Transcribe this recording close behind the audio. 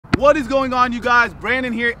What is going on, you guys?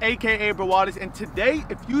 Brandon here, aka Brawadis, and today,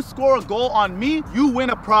 if you score a goal on me, you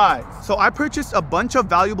win a prize. So I purchased a bunch of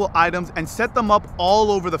valuable items and set them up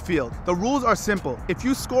all over the field. The rules are simple. If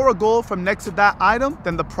you score a goal from next to that item,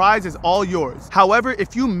 then the prize is all yours. However,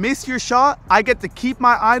 if you miss your shot, I get to keep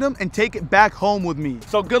my item and take it back home with me.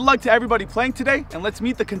 So good luck to everybody playing today, and let's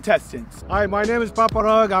meet the contestants. Hi, my name is Papa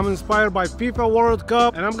Rug. I'm inspired by FIFA World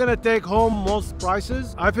Cup, and I'm gonna take home most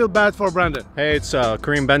prizes. I feel bad for Brandon. Hey, it's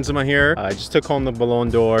Kareem Benzema here. I just took home the Ballon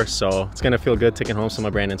d'Or, so it's gonna feel good taking home some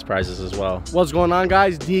of Brandon's prizes as well. What's going on,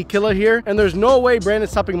 guys? D Killer here, and there's no way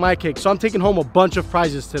Brandon's topping my cake, so I'm taking home a bunch of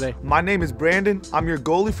prizes today. My name is Brandon. I'm your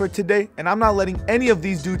goalie for today, and I'm not letting any of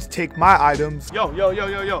these dudes take my items. Yo.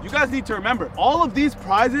 You guys need to remember, all of these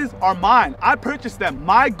prizes are mine. I purchased them.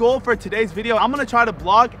 My goal for today's video, I'm gonna try to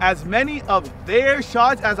block as many of their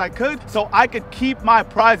shots as I could so I could keep my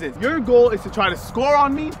prizes. Your goal is to try to score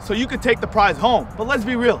on me so you could take the prize home. But let's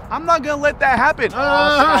be real, I'm not gonna let that happen.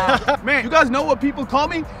 Man, you guys know what people call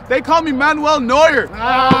me? They call me Manuel Neuer.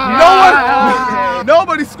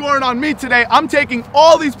 Nobody's scoring on me today. I'm taking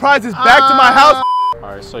all these prizes back to my house. All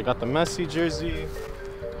right, so I got the Messi jersey.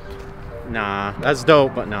 Nah, that's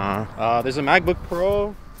dope, but nah. There's a MacBook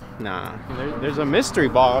Pro. Nah, there's a mystery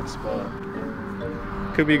box, but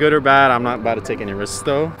could be good or bad. I'm not about to take any risks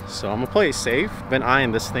though, so I'm gonna play it safe. Been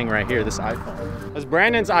eyeing this thing right here, this iPhone. That's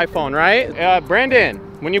Brandon's iPhone, right? Brandon,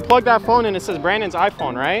 when you plug that phone in, it says Brandon's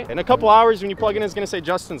iPhone, right? In a couple hours, when you plug in, it's gonna say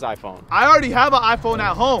Justin's iPhone. I already have an iPhone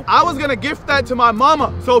at home. I was gonna gift that to my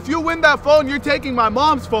mama. So if you win that phone, you're taking my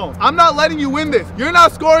mom's phone. I'm not letting you win this. You're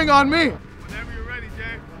not scoring on me. Whenever you're ready,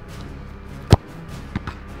 Jay.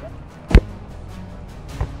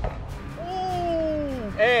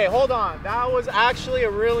 Hey, hold on. That was actually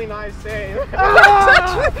a really nice save.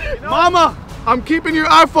 Mama, I'm keeping your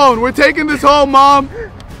iPhone. We're taking this home, Mom.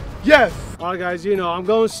 Yes. All right, guys, you know, I'm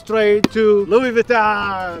going straight to Louis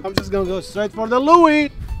Vuitton. I'm just gonna go straight for the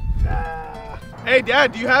Louis. Hey,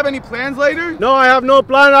 Dad, do you have any plans later? No, I have no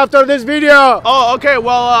plan after this video. Oh, okay.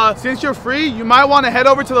 Well, since you're free, you might want to head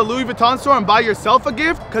over to the Louis Vuitton store and buy yourself a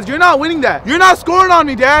gift, because you're not winning that. You're not scoring on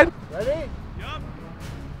me, Dad. Ready? Yup.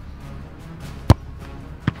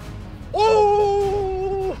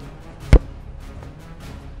 Oh!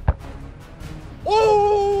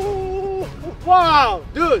 Oh! Wow,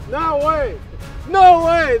 dude, no way. No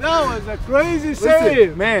way, that was a crazy save.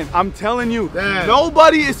 Listen, man, I'm telling you, Dad.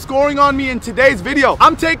 Nobody is scoring on me in today's video.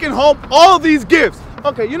 I'm taking home all of these gifts.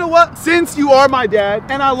 Okay, you know what? Since you are my dad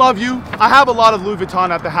and I love you, I have a lot of Louis Vuitton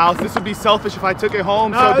at the house. This would be selfish if I took it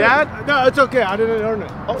home. So, Dad? No, it's okay. I didn't earn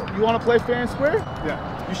it. Oh, you want to play fair and square?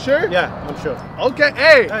 Yeah. You sure? Yeah, I'm sure. Okay,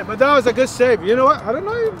 hey. Hey, but that was a good save. You know what? I don't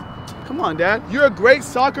know. Come on, Dad. You're a great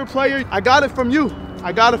soccer player. I got it from you.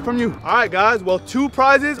 I got it from you. All right, guys. Well, 2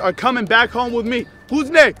 prizes are coming back home with me. Who's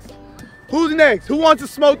next? Who's next? Who wants to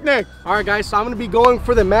smoke next? All right, guys, so I'm gonna be going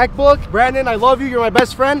for the MacBook. Brandon, I love you. You're my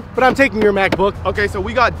best friend, but I'm taking your MacBook. Okay, so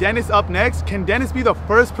we got Dennis up next. Can Dennis be the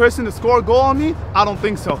first person to score a goal on me? I don't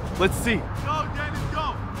think so. Let's see. Go, Dennis,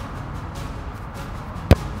 go.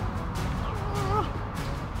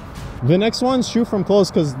 The next one's shoot from close,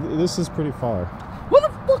 because this is pretty far. What the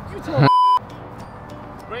fuck you talking?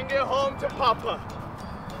 Bring it home to Papa.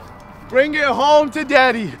 Bring it home to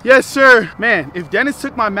Daddy. Yes, sir. Man, if Dennis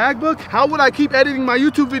took my MacBook, how would I keep editing my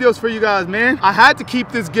YouTube videos for you guys, man? I had to keep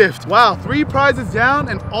this gift. Wow, 3 prizes down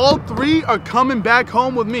and all 3 are coming back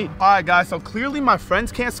home with me. All right, guys, so clearly my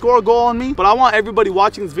friends can't score a goal on me, but I want everybody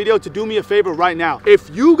watching this video to do me a favor right now.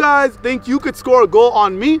 If you guys think you could score a goal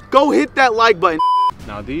on me, go hit that like button.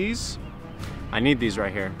 Now these, I need these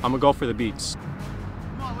right here. I'm gonna go for the beats.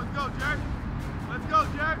 Come on, let's go, Jack. Let's go,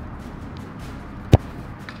 Jack.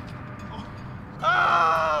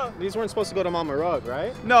 These weren't supposed to go to Mama Rug,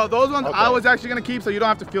 right? No, those ones Okay. I was actually gonna keep so you don't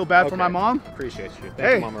have to feel bad for my mom. Appreciate you. Thank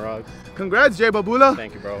Hey. you, Mama Rug. Congrats, Jay Babula.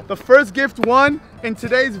 Thank you, bro. The first gift won in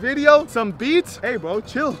today's video. Some beats. Hey, bro,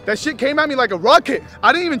 chill. That shit came at me like a rocket.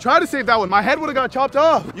 I didn't even try to save that one. My head would have got chopped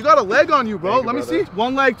off. You got a leg on you, bro. Thank you, Let me brother. see.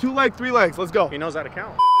 1 leg, 2 leg, 3 legs. Let's go. He knows how to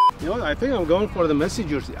count. You know what? I think I'm going for the Messi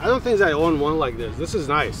jersey. I don't think I own one like this. This is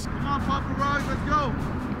nice. Come on, Papa Rog, let's go.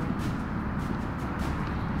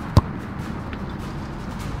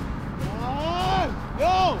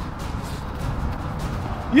 Go!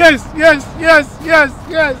 Yes, yes, yes, yes,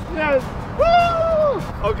 yes, yes.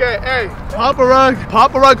 Woo! Okay, hey, Papa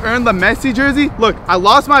Rug earned the Messi jersey. Look, I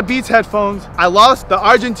lost my Beats headphones. I lost the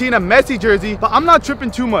Argentina Messi jersey, but I'm not tripping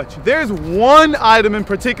too much. There's one item in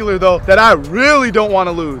particular though that I really don't want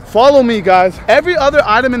to lose. Follow me, guys. Every other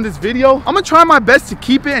item in this video, I'm gonna try my best to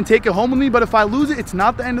keep it and take it home with me, but if I lose it, it's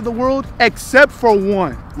not the end of the world, except for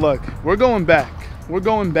one. Look, we're going back. we're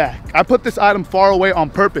going back. I put this item far away on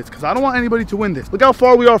purpose because I don't want anybody to win this. Look how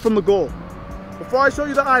far we are from the goal. Before I show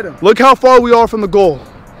you the item, look how far we are from the goal.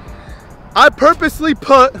 I purposely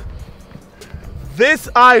put this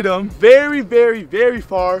item very, very, very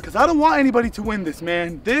far because I don't want anybody to win this,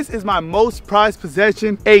 man. This is my most prized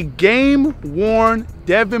possession, a game-worn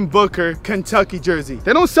Devin Booker Kentucky jersey.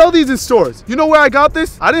 They don't sell these in stores. You know where I got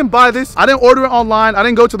this? I didn't buy this. I didn't order it online. I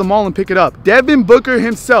didn't go to the mall and pick it up. Devin Booker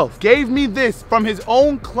himself gave me this from his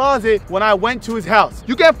own closet when I went to his house.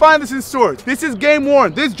 You can't find this in stores. This is game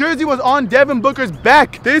worn. This jersey was on Devin Booker's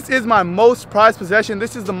back. This is my most prized possession.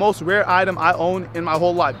 This is the most rare item I own in my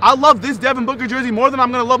whole life. I love this Devin Booker jersey more than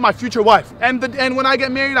I'm gonna love my future wife. And when I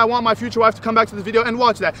get married, I want my future wife to come back to this video and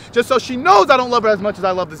watch that, just so she knows I don't love her as much as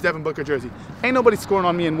I love this Devin Booker jersey. Ain't nobody scoring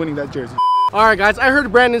on me and winning that jersey. All right, guys, I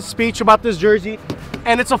heard Brandon's speech about this jersey,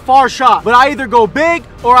 and it's a far shot, but I either go big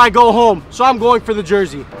or I go home, so I'm going for the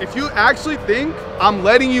jersey. If you actually think I'm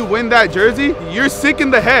letting you win that jersey, you're sick in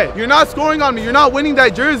the head. You're not scoring on me. You're not winning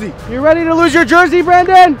that jersey. You ready to lose your jersey,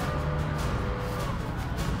 Brandon?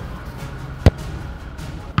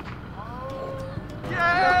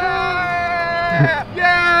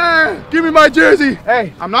 Yeah! Give me my jersey.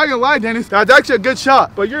 Hey, I'm not gonna lie, Dennis. That's actually a good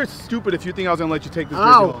shot. But you're stupid if you think I was gonna let you take this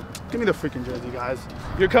jersey home. Give me the freaking jersey, guys.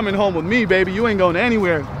 You're coming home with me, baby. You ain't going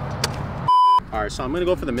anywhere. All right, so I'm gonna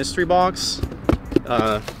go for the mystery box.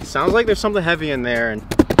 Sounds like there's something heavy in there, and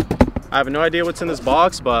I have no idea what's in this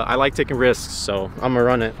box, but I like taking risks, so I'm gonna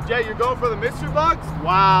run it. Jay, you're going for the mystery box?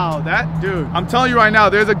 Wow, that dude. I'm telling you right now,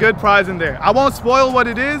 there's a good prize in there. I won't spoil what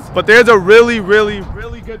it is, but there's a really, really,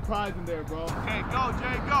 really good prize in there, bro. Okay, go,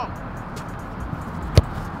 Jay, go.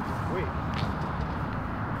 Wait.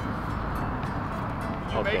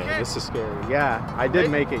 You make Okay, it? this is scary. Yeah, I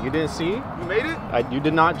did make it. You didn't see? You made it? You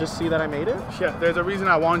did not just see that I made it? Yeah, there's a reason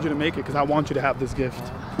I wanted you to make it, because I want you to have this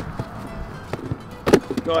gift.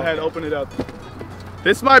 Go ahead, open it up.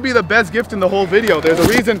 This might be the best gift in the whole video. There's a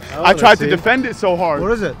reason I tried to defend it so hard.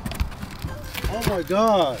 What is it? Oh my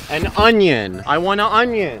God. An onion. I want an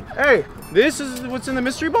onion. Hey, This is what's in the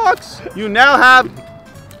mystery box? you now have...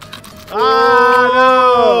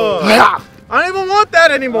 Oh, no. I don't even want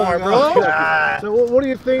that anymore, bro. So what do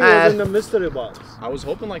you think was in the mystery box? I was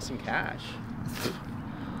hoping like some cash.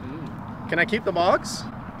 Can I keep the box?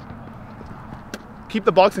 Keep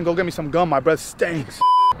the box and go get me some gum. My breath stinks.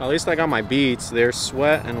 At least I got my Beats. They're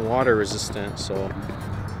sweat and water resistant, so.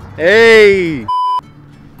 Hey!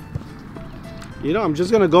 You know, I'm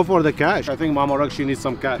just gonna go for the cash. I think Mama Rug, she needs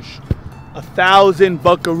some cash. 1,000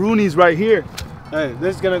 buckaroonies right here. Hey,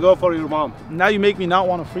 this is gonna go for your mom. Now you make me not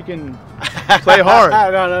want to freaking play hard.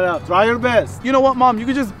 No. Try your best. You know what, Mom? You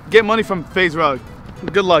could just get money from FaZe Rug.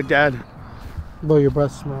 Good luck, Dad. Boy, your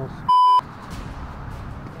breath smells.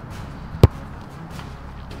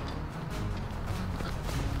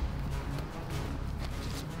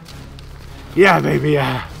 Yeah, baby,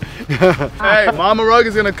 yeah. Hey, Mama Rug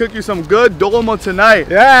is gonna cook you some good dolma tonight.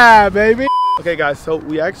 Yeah, baby. Okay, guys, so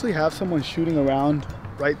we actually have someone shooting around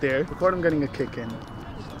right there. Record him getting a kick in.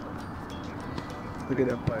 Look at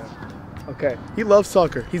that player. Okay, he loves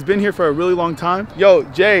soccer. He's been here for a really long time. Yo,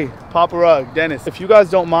 Jay, Papa Rug, Dennis, if you guys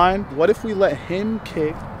don't mind, what if we let him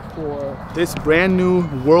kick for this brand new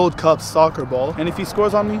World Cup soccer ball? And if he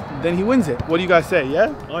scores on me, then he wins it. What do you guys say,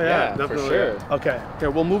 yeah? Oh yeah, definitely. for sure. Okay,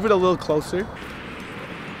 here, we'll move it a little closer.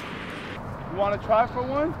 You want to try for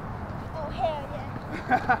one? Oh, hell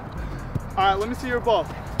yeah. All right, let me see your ball.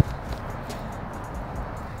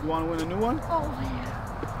 You want to win a new one? Oh,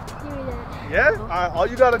 yeah. Give me that. Yeah? All right, all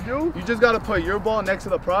you got to do, you just got to put your ball next to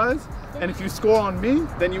the prize. And if you score on me,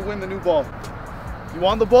 then you win the new ball. You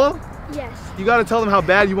want the ball? Yes. You got to tell them how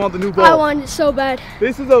bad you want the new ball. I want it so bad.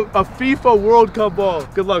 This is a FIFA World Cup ball.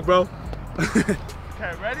 Good luck, bro. Okay,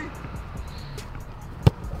 ready?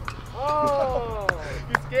 Oh,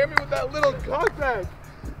 you scared me with that little contact.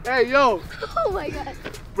 Hey, yo, Oh my God.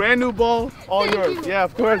 brand new ball, all Thank yours. you. Yeah,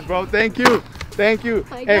 of course, bro. Thank you. Thank you.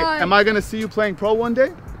 My Hey, God. am I going to see you playing pro one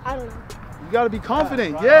day? I don't know. You got to be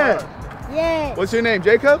confident. Yeah. Yeah. What's your name,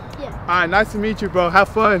 Jacob? Yeah. All right, nice to meet you, bro. Have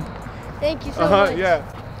fun. Thank you so much. Yeah.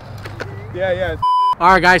 Yeah.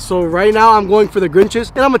 All right, guys, so right now I'm going for the Grinches,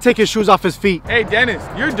 and I'm gonna take his shoes off his feet. Hey, Dennis,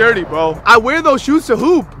 you're dirty, bro. I wear those shoes to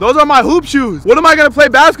hoop. Those are my hoop shoes. What am I gonna play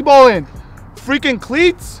basketball in? Freaking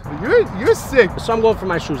cleats? You're sick. So I'm going for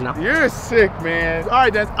my shoes now. You're sick, man. All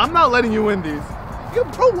right, Dennis, I'm not letting you win these. Yo,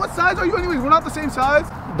 bro, what size are you anyways? We're not the same size.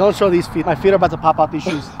 Don't show these feet. My feet are about to pop out these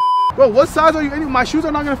shoes. Bro, what size are you anyway? My shoes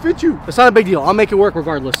are not gonna fit you. It's not a big deal. I'll make it work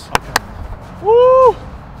regardless. Woo!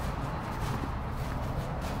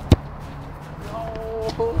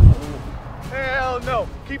 Hell no.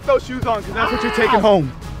 Keep those shoes on, because that's what you're taking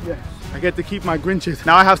home. Yes. I get to keep my Grinches.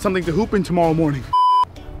 Now I have something to hoop in tomorrow morning.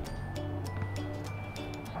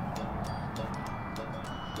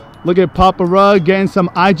 Look at Papa Rug getting some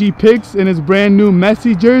IG pics in his brand new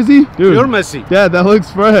Messi jersey. Dude, You're Messi. yeah, that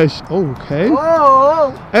looks fresh. Okay.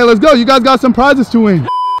 Whoa. Hey, let's go. You guys got some prizes to win.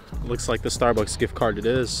 Looks like the Starbucks gift card it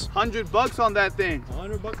is. $100 on that thing.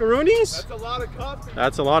 100 buckaroonies? That's a lot of coffee.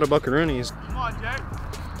 That's a lot of buckaroonies. Come on, Jay.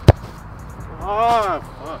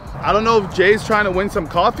 I don't know if Jay's trying to win some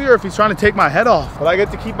coffee or if he's trying to take my head off, but I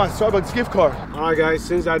get to keep my Starbucks gift card. All right, guys,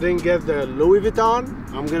 since I didn't get the Louis Vuitton,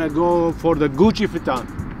 I'm gonna go for the Gucci Vuitton.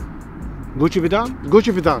 Gucci Vuitton?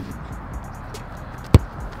 Gucci Vuitton.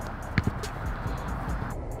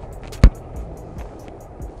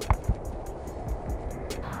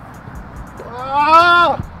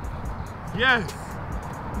 Yes.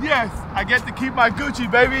 Yes, I get to keep my Gucci,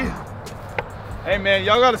 baby. Hey man,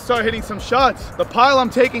 y'all gotta start hitting some shots. The pile I'm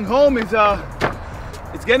taking home is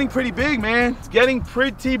it's getting pretty big, man. It's getting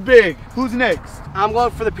pretty big. Who's next? I'm going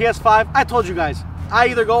for the PS5. I told you guys, I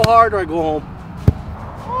either go hard or I go home.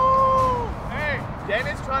 Oh, hey,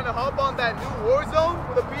 Dennis trying to hop on that new Warzone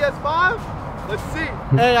for the PS5? Let's see.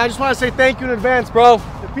 Hey, I just want to say thank you in advance, bro.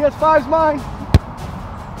 The PS5's mine.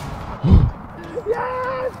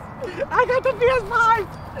 Yes! I got the PS5!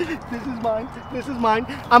 This is mine. This is mine.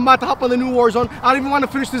 I'm about to hop on the new Warzone. I don't even want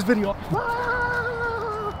to finish this video.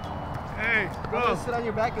 Hey, I'm bro. gonna sit on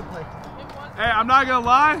your back and play. Hey, I'm not gonna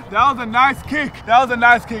lie. That was a nice kick. That was a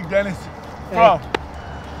nice kick, Dennis. Bro.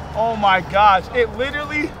 Oh my gosh. It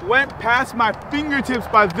literally went past my fingertips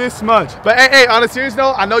by this much. But hey, on a serious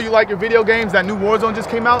note, I know you like your video games. That new Warzone just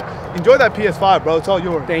came out. Enjoy that PS5, bro. It's all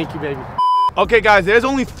yours. Thank you, baby. Okay guys, there's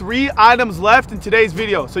only 3 items left in today's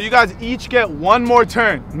video. So you guys each get one more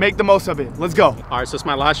turn. Make the most of it. Let's go. All right, so it's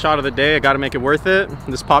my last shot of the day. I gotta make it worth it.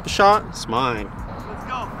 This pop shot, it's mine. Let's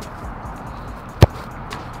go.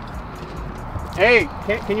 Hey,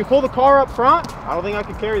 can you pull the car up front? I don't think I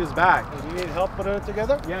can carry this back. Do you need help putting it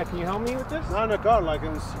together? Yeah, can you help me with this? Not in a car, like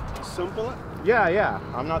in simple. Yeah.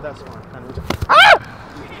 I'm not that smart.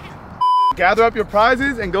 Gather up your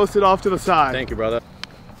prizes and go sit off to the side. Thank you, brother.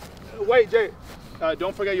 Wait, Jay,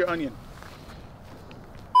 don't forget your onion.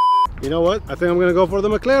 You know what? I think I'm gonna go for the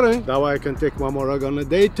McLaren. That way I can take one more rug on a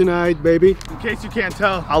date tonight, baby. In case you can't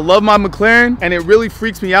tell, I love my McLaren and it really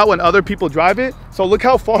freaks me out when other people drive it. So look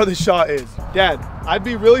how far this shot is. Dad, I'd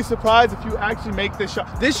be really surprised if you actually make this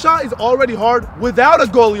shot. This shot is already hard without a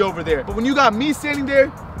goalie over there. But when you got me standing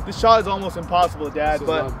there, this shot is almost impossible, Dad.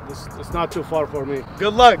 It's not too far for me.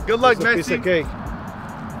 Good luck, It's a Messi. piece of cake.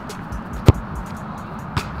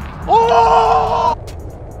 Oh!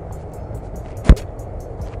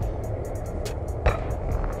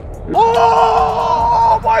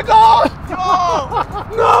 Oh my God!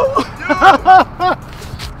 No!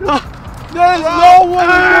 There's no one.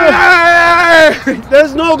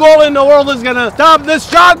 There's no goal in the world that's gonna stop this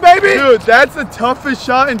shot, baby. Dude, that's the toughest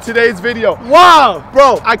shot in today's video. Wow.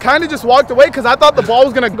 Bro, I kind of just walked away because I thought the ball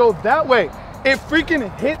was gonna go that way. It freaking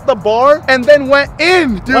hit the bar and then went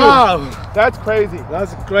in, dude. Wow. That's crazy.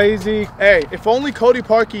 That's crazy. Hey, if only Cody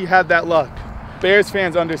Parkey had that luck. Bears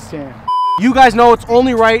fans understand. You guys know it's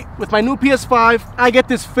only right. With my new PS5, I get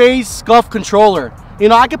this phase scuff controller. You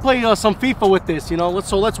know, I could play some FIFA with this, you know,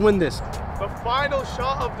 let's win this. The final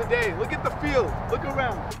shot of the day. Look at the field. Look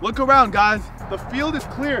around. Look around, guys. The field is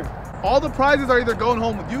clear. All the prizes are either going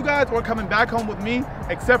home with you guys or coming back home with me,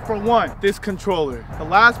 except for one, this controller. The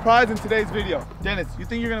last prize in today's video. Dennis, you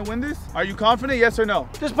think you're gonna win this? Are you confident, yes or no?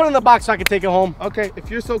 Just put it in the box so I can take it home. Okay, if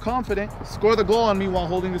you're so confident, score the goal on me while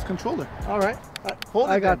holding this controller. All right. Hold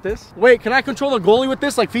it I got then. this. Wait, can I control a goalie with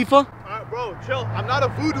this like FIFA? All right, bro, chill. I'm not a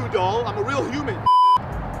voodoo doll. I'm a real human.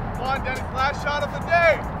 Come on, Dennis, last shot of the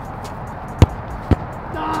day.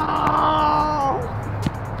 No!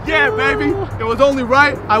 Yeah, baby. It was only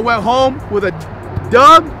right. I went home with a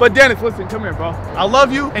dub. But Dennis, listen, come here, bro. I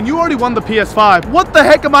love you, and you already won the PS5. What the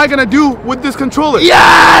heck am I gonna do with this controller?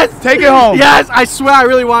 Yes! Take it home. Yes, I swear I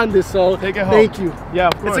really wanted this, so Take it home. thank you. Yeah,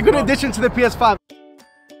 of course, It's a good bro. addition to the PS5.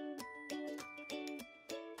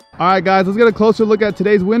 All right, guys, let's get a closer look at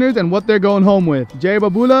today's winners and what they're going home with. Jay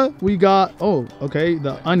Babula, we got, oh, okay,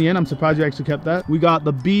 the onion. I'm surprised you actually kept that. We got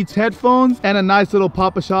the Beats headphones and a nice little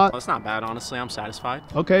Papa shot. Well, it's not bad, honestly. I'm satisfied.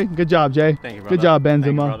 Okay, good job, Jay. Thank you, brother. Good job, Thank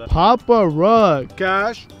you, Benzema. brother. Papa Rug.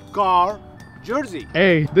 Cash, car, jersey.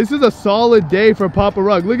 Hey, this is a solid day for Papa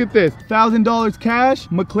Rug. Look at this. $1,000 cash,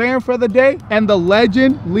 McLaren for the day, and the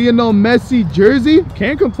legend Lionel Messi jersey.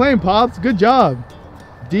 Can't complain, Pops. Good job.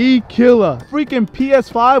 D Killer. Freaking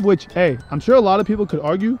PS5, which, hey, I'm sure a lot of people could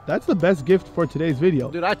argue that's the best gift for today's video.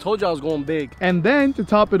 Dude, I told you I was going big. And then to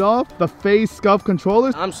top it off, the Phase Scuff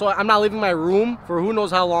controllers. I'm not leaving my room for who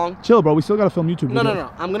knows how long. Chill, bro. We still gotta film YouTube videos. No.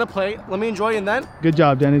 I'm gonna play. Let me enjoy and then. Good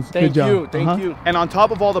job, Dennis. Thank Good job. you. Thank you. And on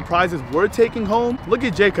top of all the prizes we're taking home, look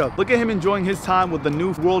at Jacob. Look at him enjoying his time with the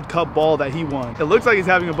new World Cup ball that he won. It looks like he's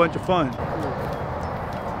having a bunch of fun.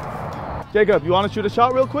 Jacob, you want to shoot a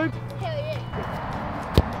shot real quick? Hell yeah.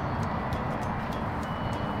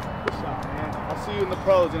 Good shot, man. I'll see you in the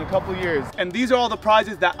pros in a couple years. And these are all the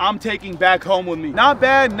prizes that I'm taking back home with me. Not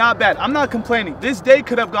bad, not bad. I'm not complaining. This day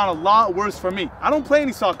could have gone a lot worse for me. I don't play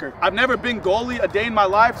any soccer. I've never been goalie a day in my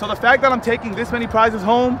life. So the fact that I'm taking this many prizes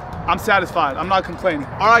home, I'm satisfied. I'm not complaining.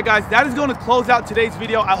 All right, guys, that is going to close out today's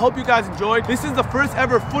video. I hope you guys enjoyed. This is the first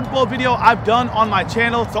ever football video I've done on my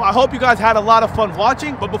channel. So I hope you guys had a lot of fun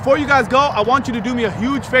watching. But before you guys go, I want you to do me a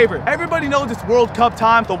huge favor. Everybody knows it's World Cup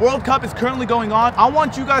time. The World Cup is currently going on. I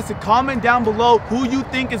want you guys to comment down below who you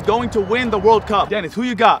think is going to win the World Cup. Dennis, who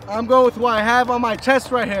you got? I'm going with what I have on my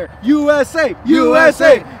chest right here. USA!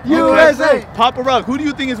 USA! USA! Papa Rug, who do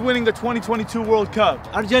you think is winning the 2022 World Cup?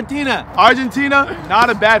 Argentina! Argentina,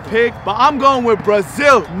 not a bad pick, but I'm going with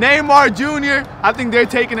Brazil. Neymar Jr., I think they're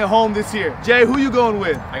taking it home this year. Jay, who you going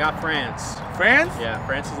with? I got France. France? Yeah,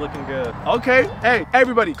 France is looking good. Okay, hey,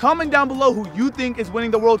 everybody, comment down below who you think is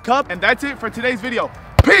winning the World Cup, and that's it for today's video.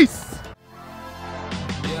 Peace!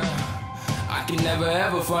 I can never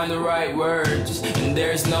ever find the right words, and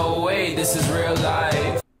there's no way this is real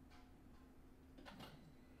life.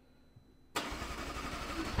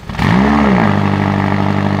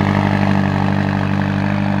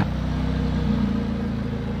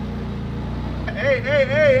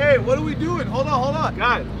 Hey, what are we doing? Hold on.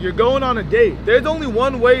 Guys, you're going on a date. There's only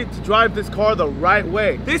one way to drive this car the right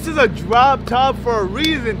way. This is a drop top for a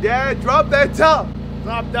reason, Dad. Drop that top.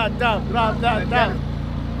 Drop that down. Drop that down.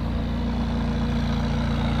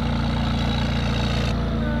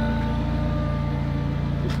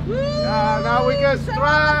 Yeah, now we can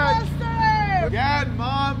stretch. Dad,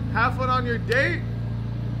 Mom, have fun on your date.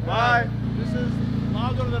 Bye. This is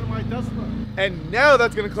louder than my Tesla. And now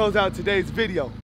that's gonna close out today's video.